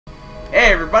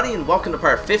Hey everybody, and welcome to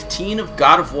part 15 of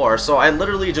God of War. So I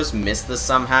literally just missed this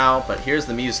somehow, but here's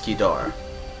the Muse Key door.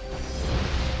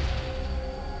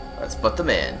 Let's put them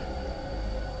in.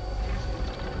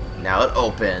 Now it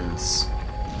opens.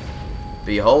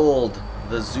 Behold,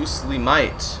 the Zeusly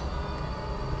Might.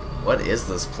 What is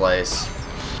this place?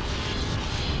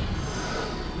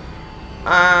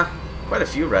 Quite a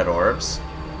few red orbs.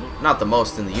 Not the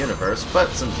most in the universe, but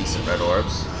some decent red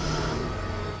orbs.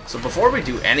 So before we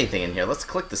do anything in here, let's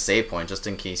click the save point just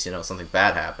in case, you know, something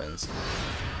bad happens.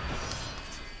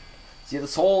 See,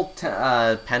 this whole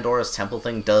Pandora's Temple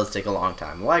thing does take a long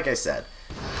time. Like I said,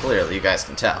 clearly you guys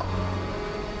can tell.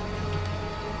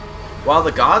 While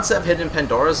the gods have hidden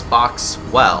Pandora's box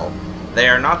well, they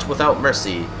are not without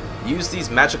mercy. Use these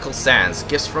magical sands,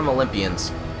 gifts from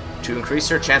Olympians, to increase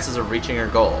your chances of reaching your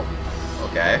goal.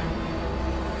 Okay.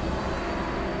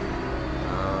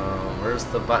 Where's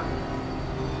the button?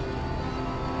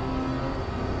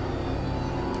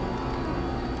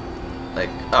 Like,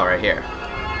 oh, right here.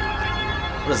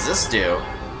 What does this do?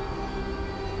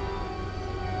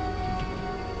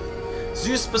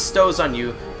 Zeus bestows on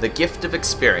you the gift of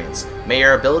experience. May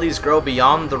your abilities grow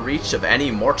beyond the reach of any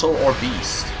mortal or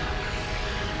beast.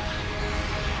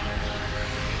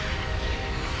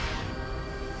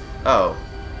 Oh.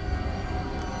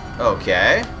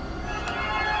 Okay.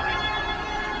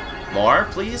 More,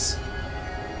 please?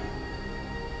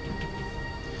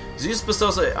 Zeus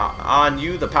bestows on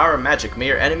you the power of magic. May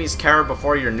your enemies cower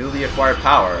before your newly acquired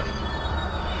power.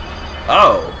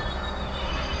 Oh.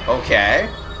 Okay.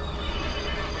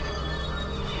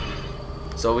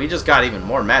 So we just got even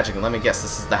more magic, and let me guess,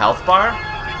 this is the health bar?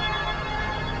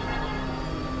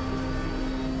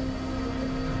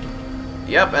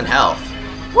 Yep, and health.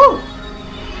 Woo!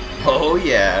 Oh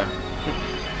yeah.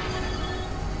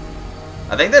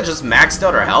 I think that just maxed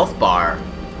out our health bar.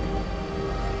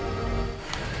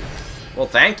 Well,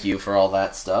 thank you for all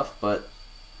that stuff, but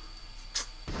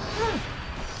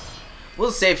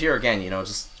we'll save here again, you know,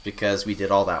 just because we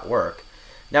did all that work.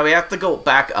 Now we have to go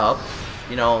back up,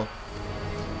 you know,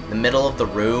 the middle of the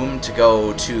room to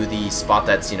go to the spot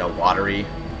that's, you know, watery.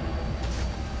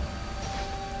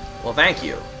 Well, thank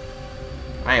you.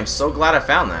 I am so glad I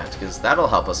found that, because that'll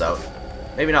help us out.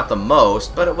 Maybe not the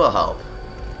most, but it will help.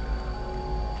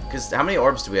 Because how many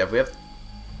orbs do we have? We have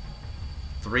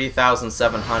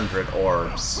 3,700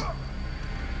 orbs. Well,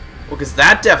 because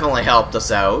that definitely helped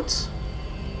us out.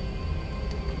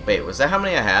 Wait, was that how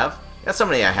many I have? That's how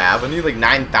many I have. I need like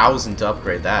 9,000 to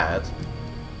upgrade that.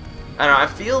 I don't know, I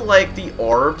feel like the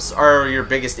orbs are your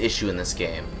biggest issue in this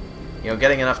game. You know,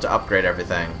 getting enough to upgrade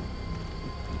everything.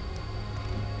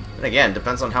 And again,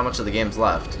 depends on how much of the game's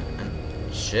left.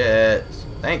 And shit.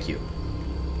 Thank you.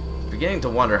 Beginning to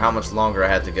wonder how much longer I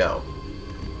had to go.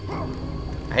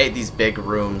 I hate these big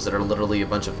rooms that are literally a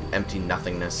bunch of empty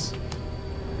nothingness.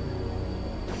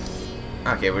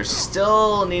 Okay, we're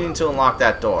still needing to unlock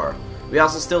that door. We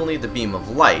also still need the beam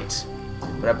of light.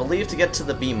 But I believe to get to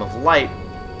the beam of light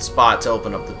spot to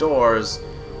open up the doors,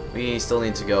 we still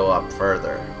need to go up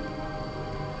further.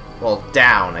 Well,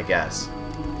 down, I guess.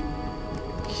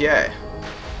 Okay.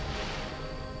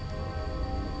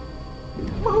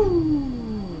 Woo!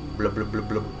 Blah blah blah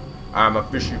blah. I'm a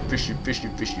fishy, fishy, fishy,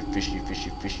 fishy, fishy,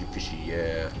 fishy, fishy, fishy,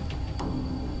 yeah.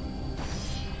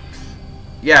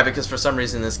 Yeah, because for some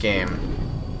reason in this game,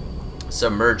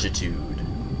 submergitude.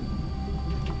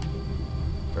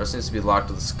 Door seems to be locked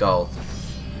with a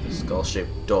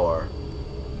skull-shaped door.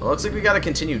 Well, looks like we gotta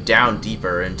continue down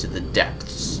deeper into the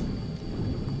depths.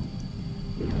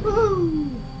 Woohoo!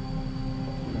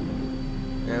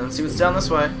 And let's see what's down this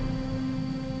way.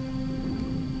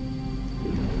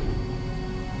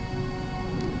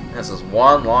 This is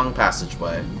one long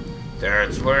passageway.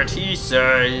 That's what he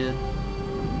said.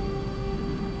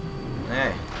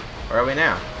 Hey, where are we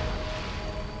now?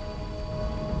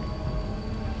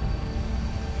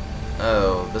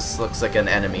 Oh, this looks like an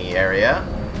enemy area.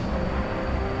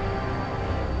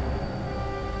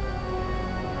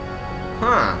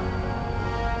 Huh.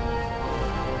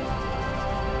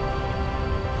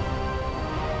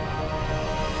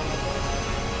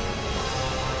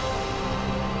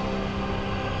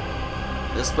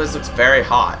 This place looks very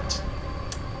hot.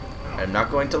 I'm not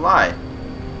going to lie.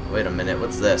 Wait a minute,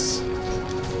 what's this?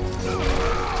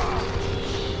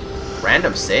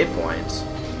 Random save point.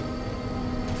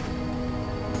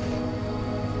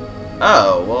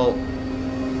 Oh, well,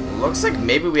 looks like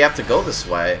maybe we have to go this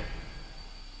way.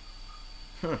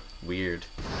 Weird.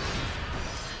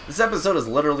 This episode is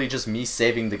literally just me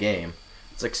saving the game.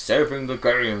 It's like saving the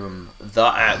game,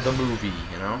 the movie,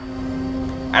 you know?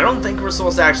 I don't think we're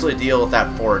supposed to actually deal with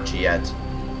that forge yet.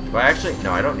 Do I actually?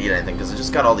 No, I don't need anything because I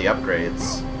just got all the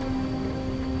upgrades.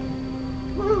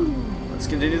 Woo! Let's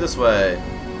continue this way.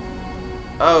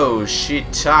 Oh,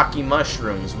 shiitake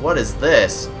mushrooms. What is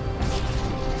this?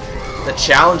 The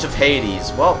Challenge of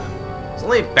Hades. Well, it's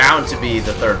only bound to be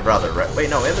the third brother, right? Wait,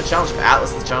 no, we have the Challenge of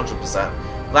Atlas, the Challenge of Poseidon.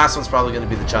 Last one's probably going to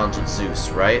be the Challenge of Zeus,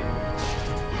 right?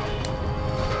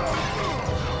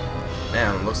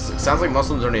 Man, it sounds like most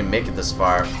of them don't even make it this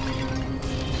far.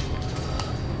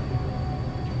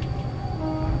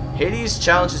 Hades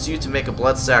challenges you to make a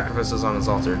blood sacrifices on his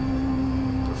altar.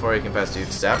 Before he can pass, do you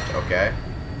accept? Okay.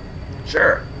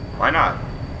 Sure. Why not?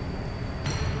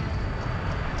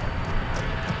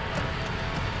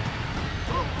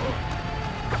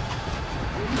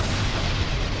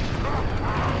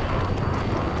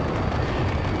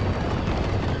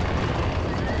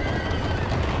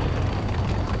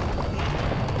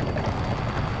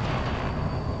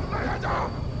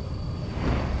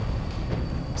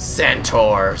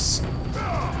 Centaurs.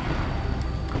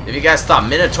 If you guys thought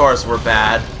Minotaurs were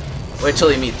bad, wait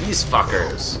till you meet these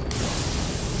fuckers.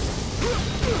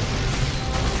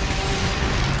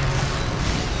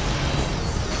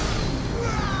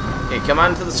 Okay, come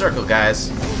on to the circle,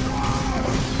 guys.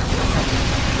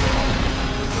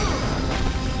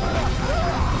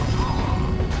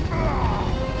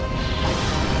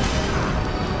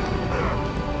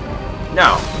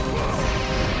 No.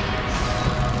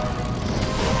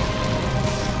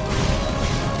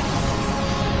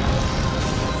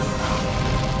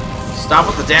 Stop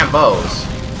with the damn bows.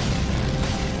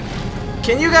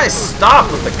 Can you guys stop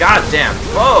with the goddamn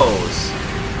bows?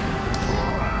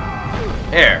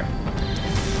 Here.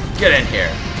 Get in here.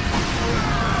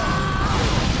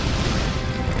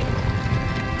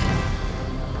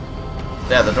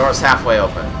 There, the door's halfway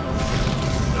open.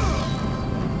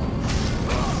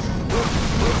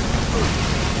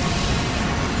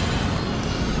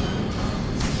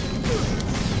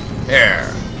 Here.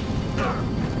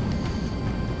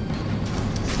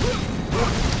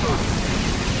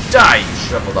 Die, you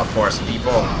shriveled up horse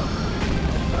people.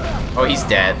 Oh, he's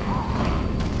dead.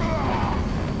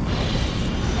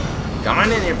 Come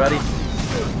on in here, buddy.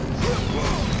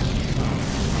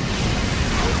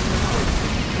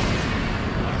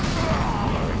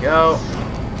 There we go.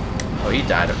 Oh, he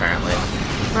died apparently.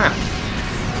 Huh.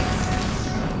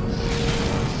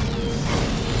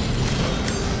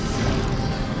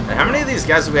 And how many of these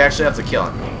guys do we actually have to kill?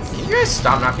 Can you guys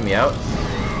stop knocking me out?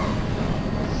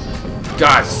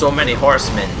 God, so many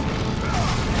horsemen.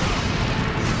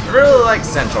 I really like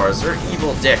centaurs. They're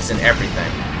evil dicks and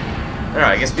everything. I don't know,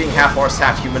 I guess being half horse,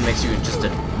 half human makes you just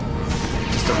a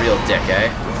real dick, eh?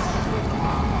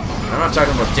 I'm not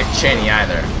talking about Dick Cheney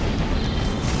either.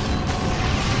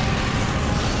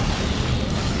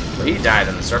 But he died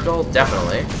in the circle,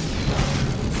 definitely.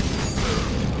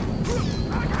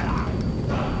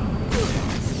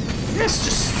 You guys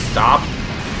just stop.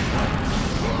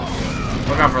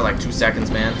 Look out for like 2 seconds,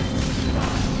 man.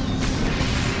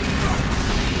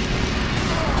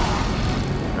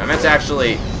 I meant to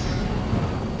actually...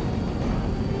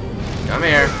 Come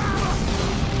here.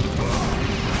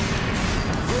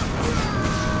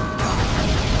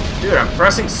 Dude, I'm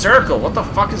pressing circle. What the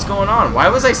fuck is going on? Why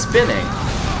was I spinning?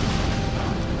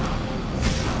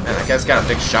 Man, that guy's got a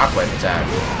big shockwave attack.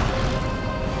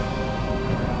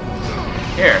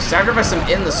 Here, sacrifice him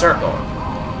in the circle.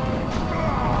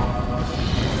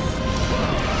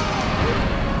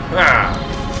 Ah.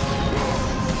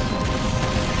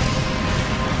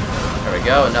 There we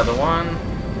go, another one.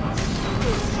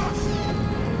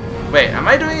 Wait, am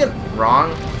I doing it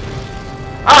wrong?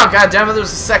 Oh, goddammit,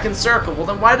 there's a second circle. Well,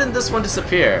 then why didn't this one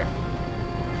disappear?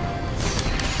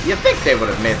 You'd think they would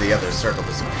have made the other circle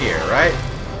disappear, right?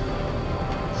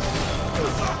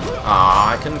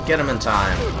 Aw, I couldn't get him in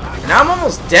time. And now I'm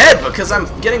almost dead because I'm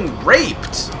getting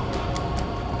raped.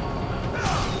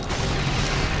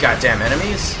 Goddamn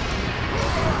enemies.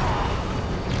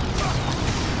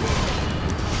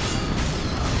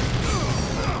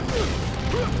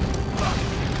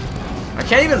 I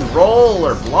can't even roll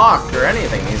or block or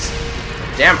anything. These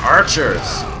damn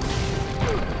archers.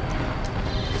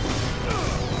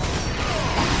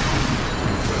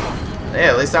 Hey,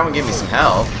 at least that one gave me some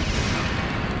health.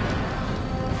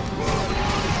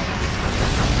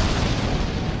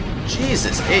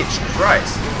 Jesus H.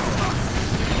 Christ.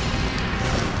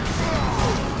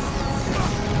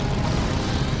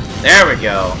 There we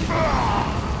go.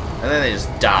 And then they just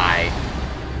die.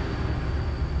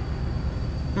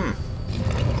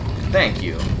 Thank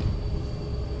you.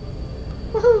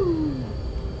 Woohoo!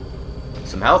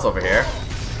 Some health over here.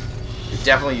 Could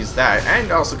definitely use that. And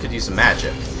also could use some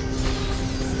magic.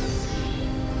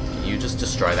 Can you just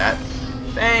destroy that?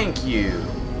 Thank you.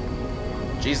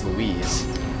 Jeez Louise.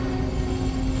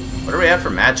 What do we have for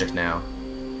magic now?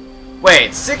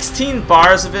 Wait, 16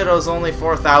 bars of it was only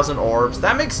 4,000 orbs?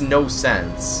 That makes no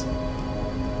sense.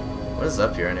 What is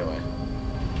up here anyway?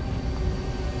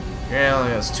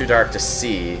 Yeah, it's too dark to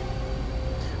see.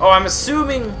 Oh, I'm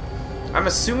assuming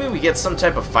we get some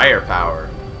type of firepower.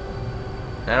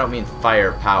 And I don't mean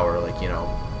firepower, like, you know,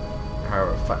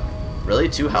 really?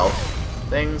 2 health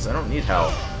things? I don't need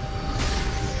health.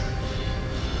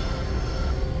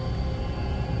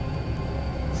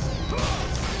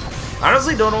 I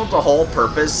honestly don't know what the whole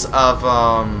purpose of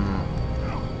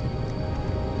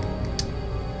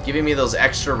giving me those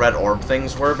extra red orb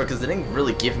things were, because they didn't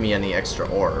really give me any extra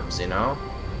orbs, you know?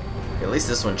 At least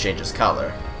this one changes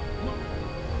color.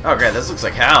 Okay, this looks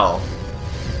like hell.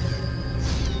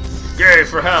 Yay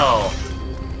for hell!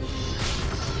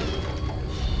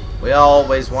 We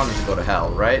always wanted to go to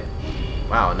hell, right?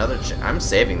 Wow, another I'm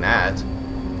saving that.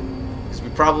 Because we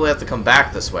probably have to come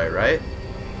back this way, right?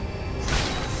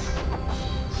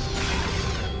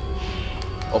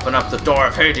 Open up the door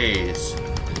of Hades!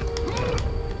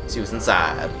 See what's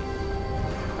inside.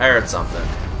 I heard something.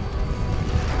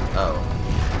 Oh.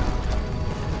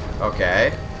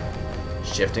 Okay.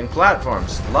 Shifting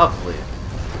platforms. Lovely.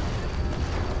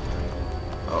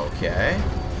 Okay.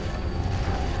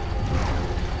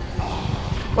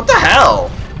 What the hell?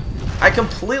 I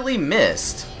completely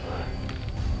missed.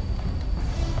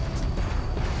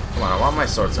 Come on, I want my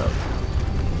swords out.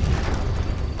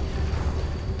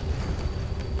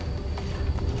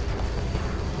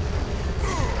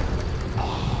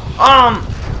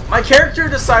 My character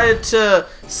decided to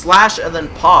slash and then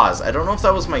pause. I don't know if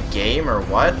that was my game or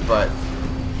what, but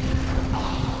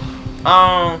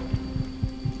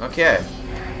okay.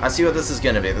 I see what this is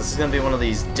gonna be. This is gonna be one of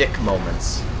these dick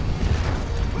moments.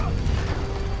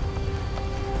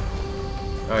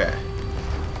 Okay.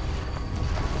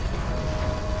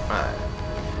 Alright.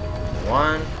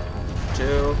 1,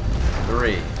 2,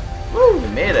 3. Woo! We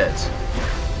made it.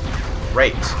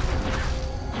 Great.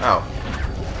 Oh.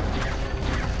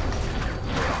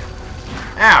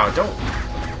 Ow! Don't.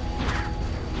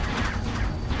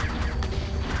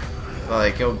 Well,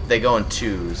 they go in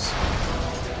 2s.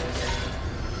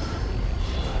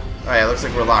 Alright, looks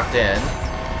like we're locked in.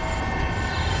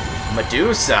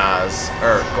 Medusas!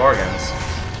 Or Gorgons.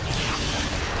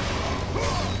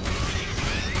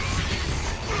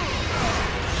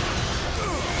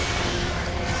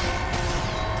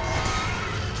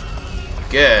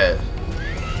 Good.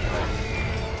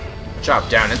 Chop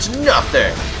down into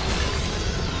nothing!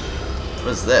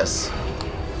 What is this?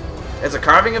 It's a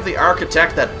carving of the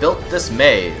architect that built this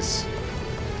maze.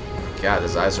 God,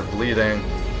 his eyes are bleeding.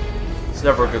 It's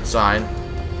never a good sign.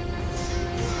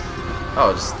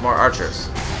 Oh, just more archers.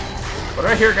 What do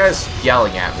I hear guys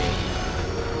yelling at me?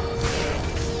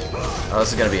 Oh,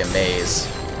 this is gonna be a maze.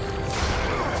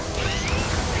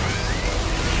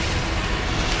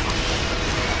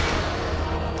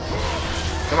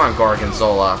 Come on,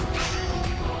 Gorgonzola.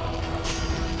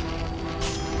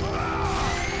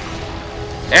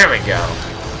 There we go.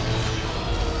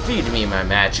 Feed me my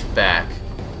magic back.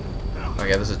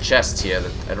 Okay, there's a chest here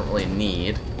that I don't really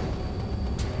need.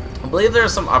 I believe there are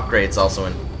some upgrades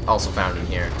also found in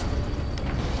here.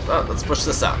 Well, let's push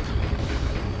this up.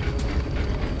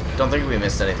 Don't think we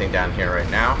missed anything down here right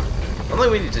now. The only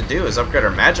thing we need to do is upgrade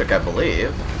our magic, I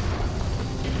believe.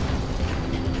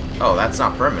 Oh, that's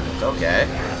not permanent. Okay.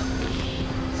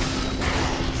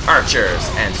 Archers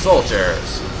and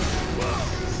soldiers.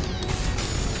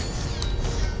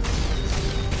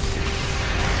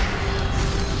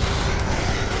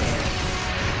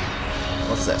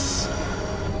 What's this?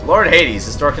 Lord Hades,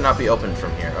 this door cannot be opened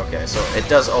from here. Okay, so it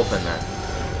does open then.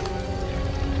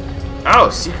 Oh,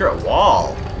 secret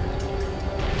wall.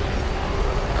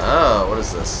 Oh, what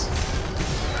is this?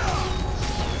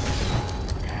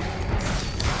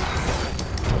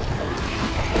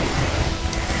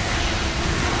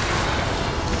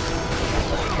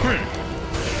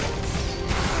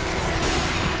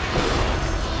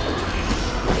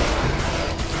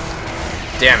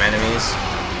 Damn enemies.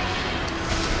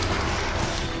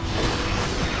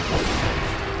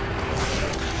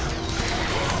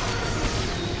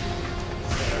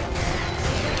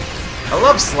 I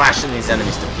love slashing these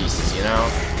enemies to pieces, you know?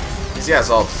 These guys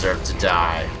all deserve to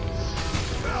die.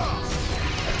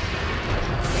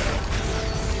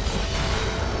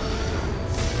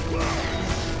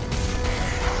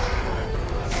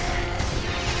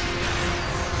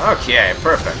 Okay,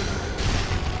 perfect.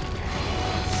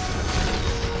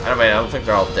 I don't think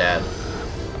they're all dead.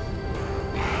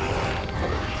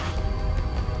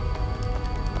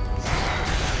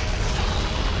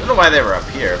 don't know why they were up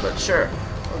here, but sure.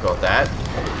 I'll go with that.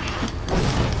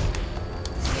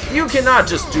 You cannot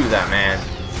just do that, man.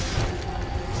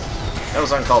 That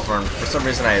was uncalled for. For some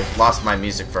reason, I lost my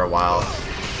music for a while.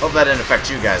 Hope that didn't affect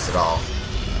you guys at all.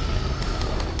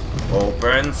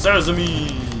 Open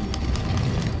sesame!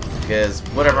 Because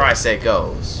whatever I say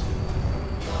goes.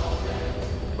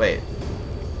 Wait.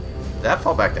 Did that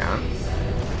fall back down?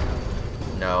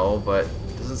 No, but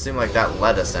it doesn't seem like that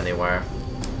led us anywhere.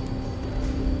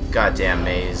 Goddamn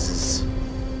mazes.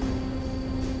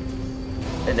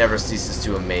 It never ceases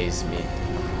to amaze me.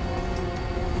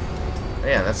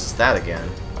 Yeah, that's just that again.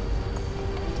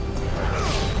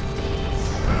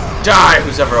 Die,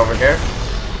 who's ever over here?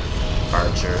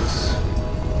 Archers.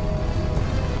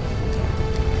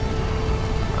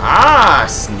 Ah,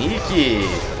 sneaky.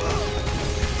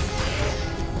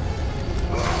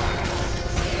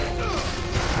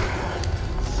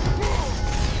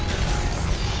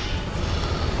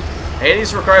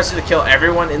 Hades requires you to kill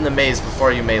everyone in the maze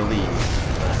before you may leave.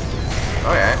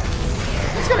 Okay.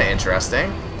 It's kind of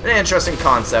interesting. An interesting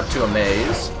concept to a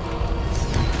maze.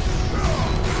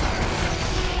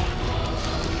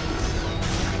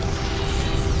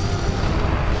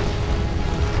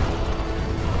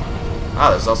 Ah,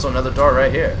 there's also another door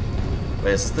right here.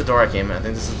 Wait, is this the door I came in? I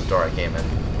think this is the door I came in.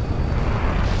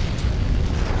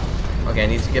 Okay, I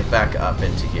need to get back up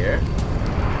into here.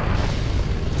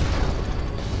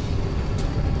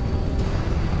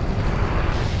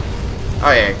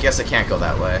 Oh yeah, I guess I can't go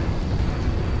that way.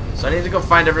 So I need to go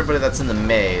find everybody that's in the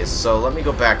maze. So let me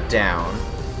go back down.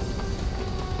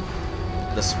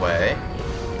 This way.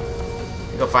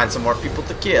 Go find some more people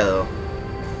to kill.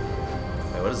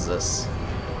 Wait, what is this?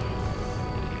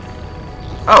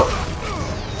 Oh!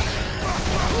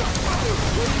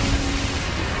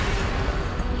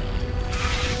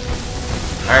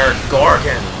 Our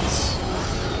Gorgons!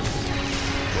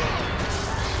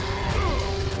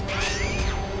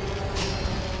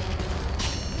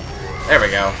 There we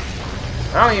go.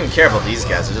 I don't even care about these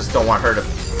guys, I just don't want her to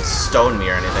stone me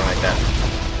or anything like that.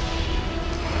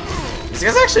 These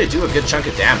guys actually do a good chunk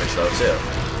of damage though, too.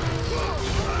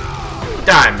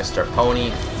 Die, Mr.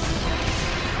 Pony.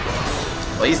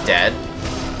 Well, he's dead.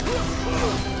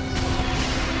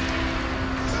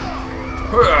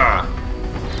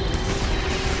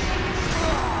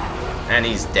 And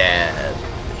he's dead.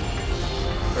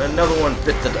 But another one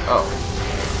bit the... Oh.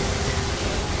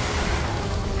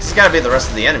 This has got to be the rest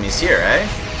of the enemies here, eh?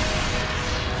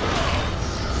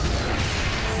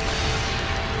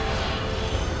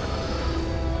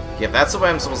 Okay, if that's the way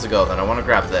I'm supposed to go, then I want to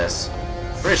grab this.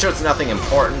 Pretty sure it's nothing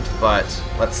important, but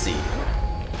let's see.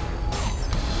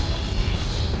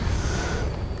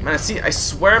 Man, I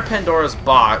swear Pandora's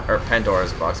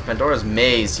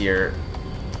maze here,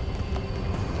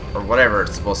 or whatever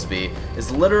it's supposed to be, is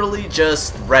literally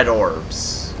just red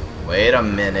orbs. Wait a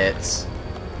minute.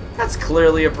 That's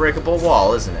clearly a breakable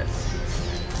wall, isn't it?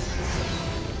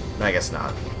 I guess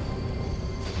not.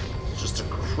 It's just a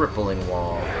crippling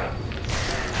wall.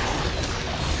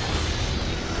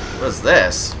 What is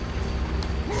this?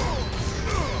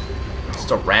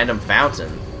 Just a random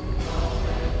fountain.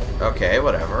 Okay,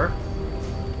 whatever.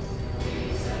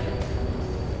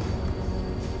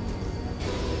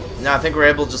 Now I think we're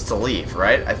able just to leave,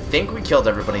 right? I think we killed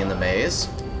everybody in the maze.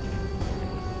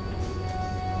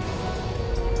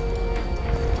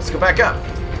 Let's go back up.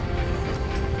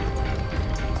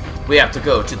 We have to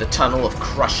go to the tunnel of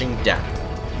crushing death.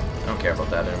 I don't care about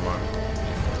that anymore.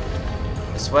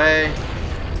 This way.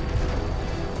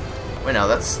 Wait, no,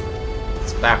 that's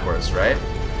backwards, right?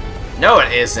 No,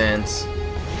 it isn't.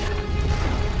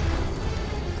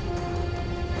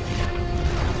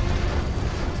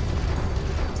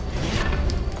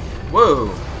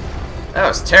 Whoa! That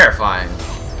was terrifying.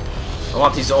 I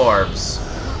want these orbs.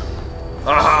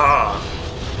 Ah!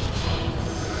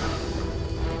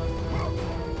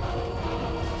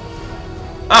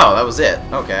 Oh, that was it.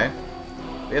 Okay.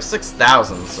 We have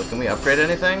 6,000, so can we upgrade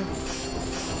anything?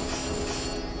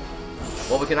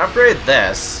 Well, we can upgrade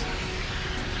this.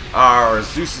 Our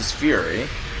Zeus's Fury.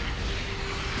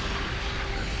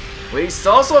 We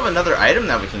still also have another item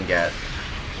that we can get.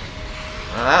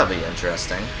 Well, that'll be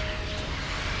interesting.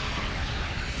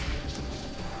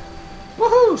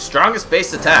 Woohoo! Strongest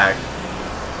base attack.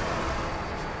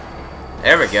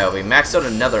 There we go. We maxed out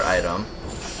another item.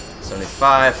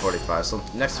 75, 45. So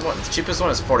next one, the cheapest one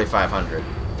is 4,500.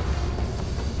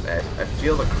 I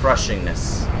feel the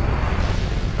crushingness.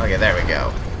 Okay, there we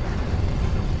go.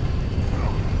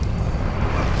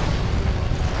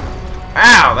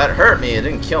 Ow! That hurt me. It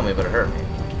didn't kill me, but it hurt me.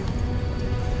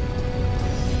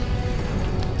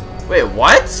 Wait,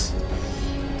 what?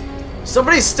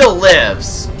 Somebody still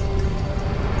lives.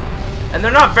 And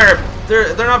they're not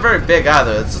very big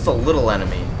either. It's just a little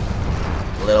enemy.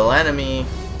 Little enemy.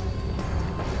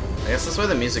 I guess this way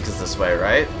the music is this way,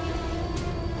 right?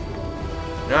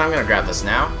 No, I'm gonna grab this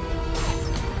now.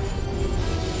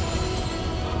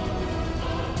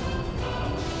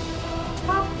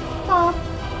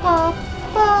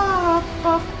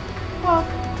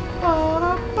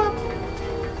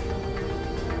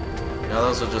 No,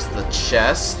 those are just the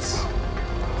chests.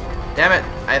 Damn it,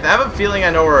 I have a feeling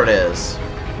I know where it is.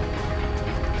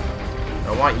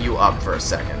 I want you up for a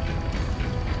second.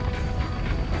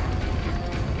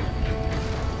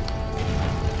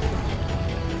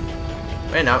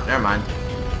 Wait, no, never mind.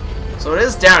 So it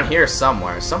is down here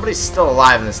somewhere. Somebody's still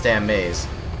alive in this damn maze.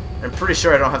 I'm pretty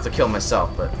sure I don't have to kill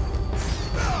myself, but...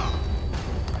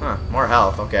 Huh, more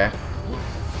health, okay.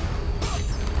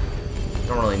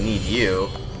 Don't really need you.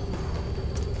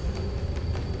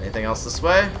 Anything else this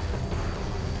way?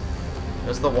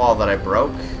 There's the wall that I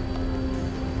broke.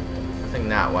 Nothing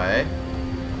that way.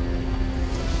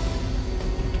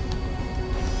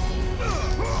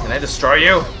 Can I destroy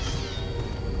you?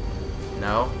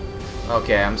 No?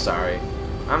 Okay, I'm sorry.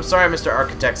 I'm sorry, Mr.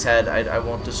 Architect's Head. I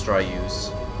won't destroy yous.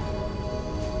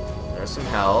 There's some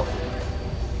health.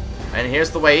 And here's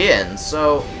the way in,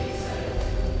 so...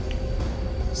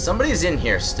 Somebody's in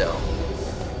here still.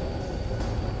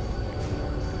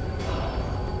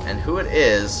 And who it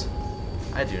is,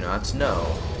 I do not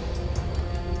know.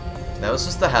 That was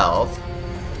just the health.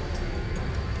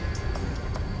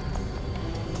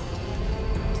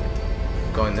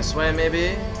 Going this way,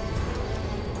 maybe?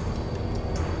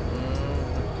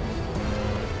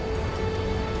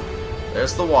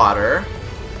 There's the water.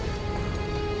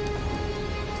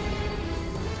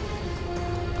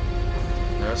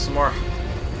 There's some more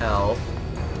health.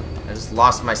 I just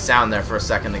lost my sound there for a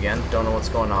second again. Don't know what's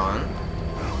going on.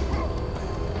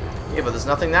 Yeah, but there's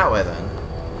nothing that way then.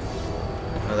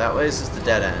 No, that way is just the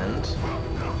dead end.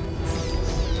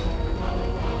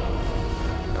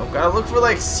 Oh, gotta look for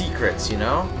like secrets, you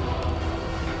know?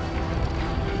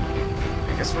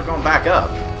 I guess we're going back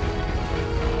up.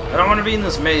 I don't want to be in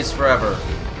this maze forever.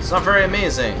 It's not very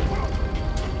amazing.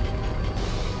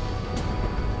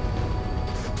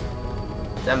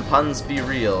 Them puns be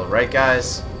real, right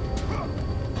guys?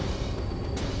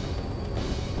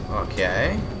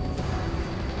 Okay.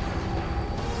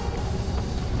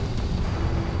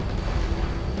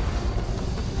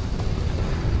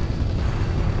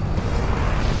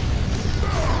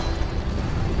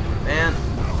 Man.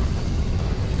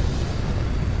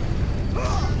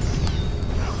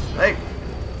 Like.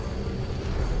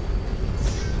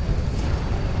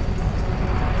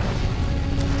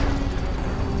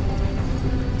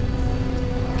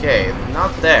 Okay,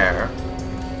 not there.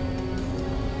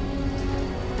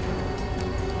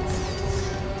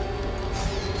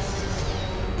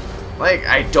 Like,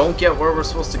 I don't get where we're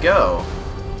supposed to go.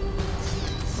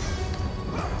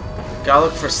 Gotta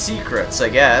look for secrets, I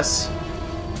guess.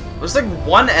 There's like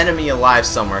one enemy alive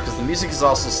somewhere, because the music is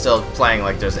also still playing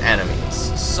like there's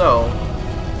enemies. So...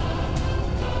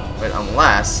 Wait,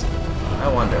 unless... I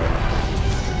wonder...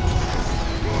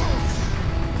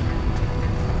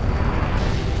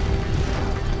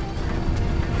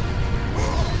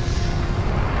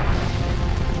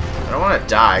 I don't want to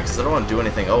die, because I don't want to do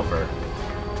anything over.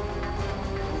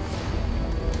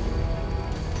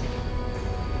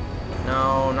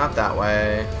 No, not that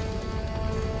way.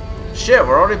 Shit,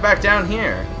 we're already back down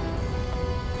here.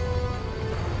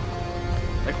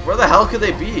 Like, where the hell could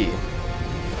they be?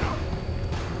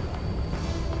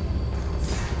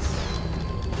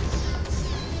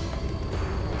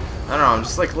 I don't know, I'm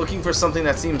just like looking for something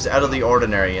that seems out of the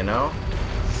ordinary, you know?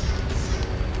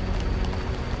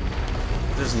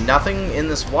 There's nothing in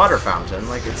this water fountain,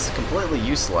 like it's completely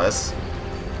useless.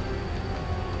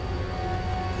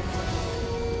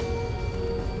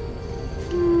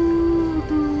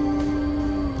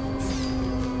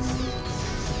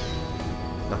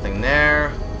 Nothing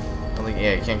there.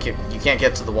 Yeah, you can't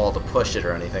get to the wall to push it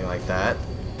or anything like that.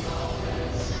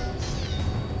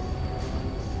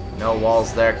 No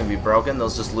walls there can be broken,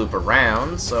 those just loop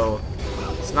around, so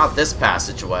it's not this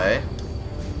passageway.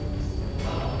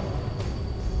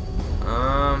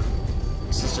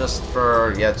 This is just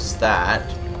for, yeah, just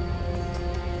that.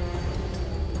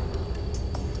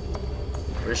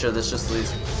 Pretty sure this just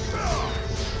leads...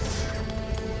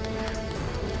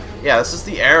 Yeah, this is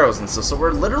the arrows and stuff, so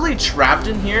we're literally trapped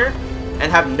in here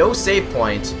and have no save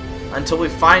point until we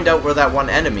find out where that one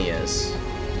enemy is.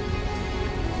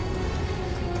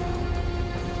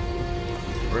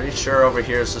 Pretty sure over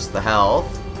here is just the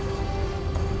health.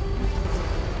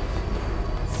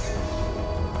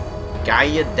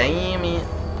 God damn it.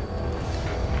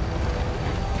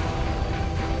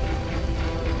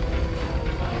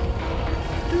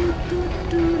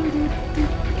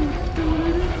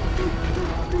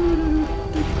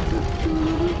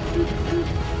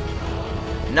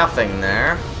 Nothing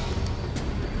there.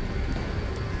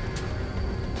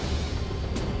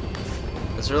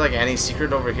 Is there like any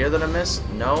secret over here that I missed?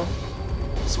 No.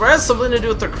 I swear it has something to do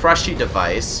with the crushy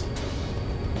device.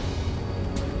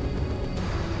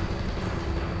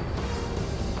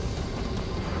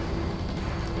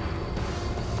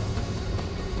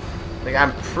 Like,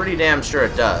 I'm pretty damn sure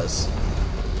it does.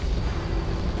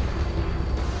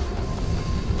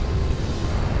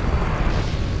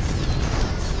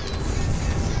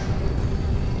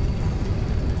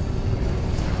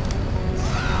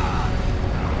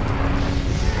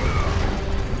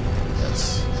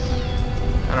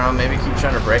 I don't know, maybe keep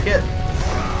trying to break it?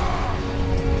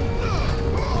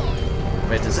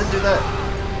 Wait, does it do that?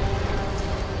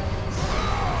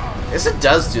 I guess it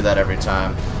does do that every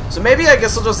time. So maybe I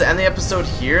guess I'll just end the episode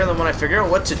here, and then when I figure out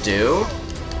what to do,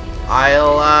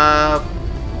 I'll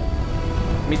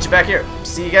meet you back here.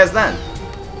 See you guys then.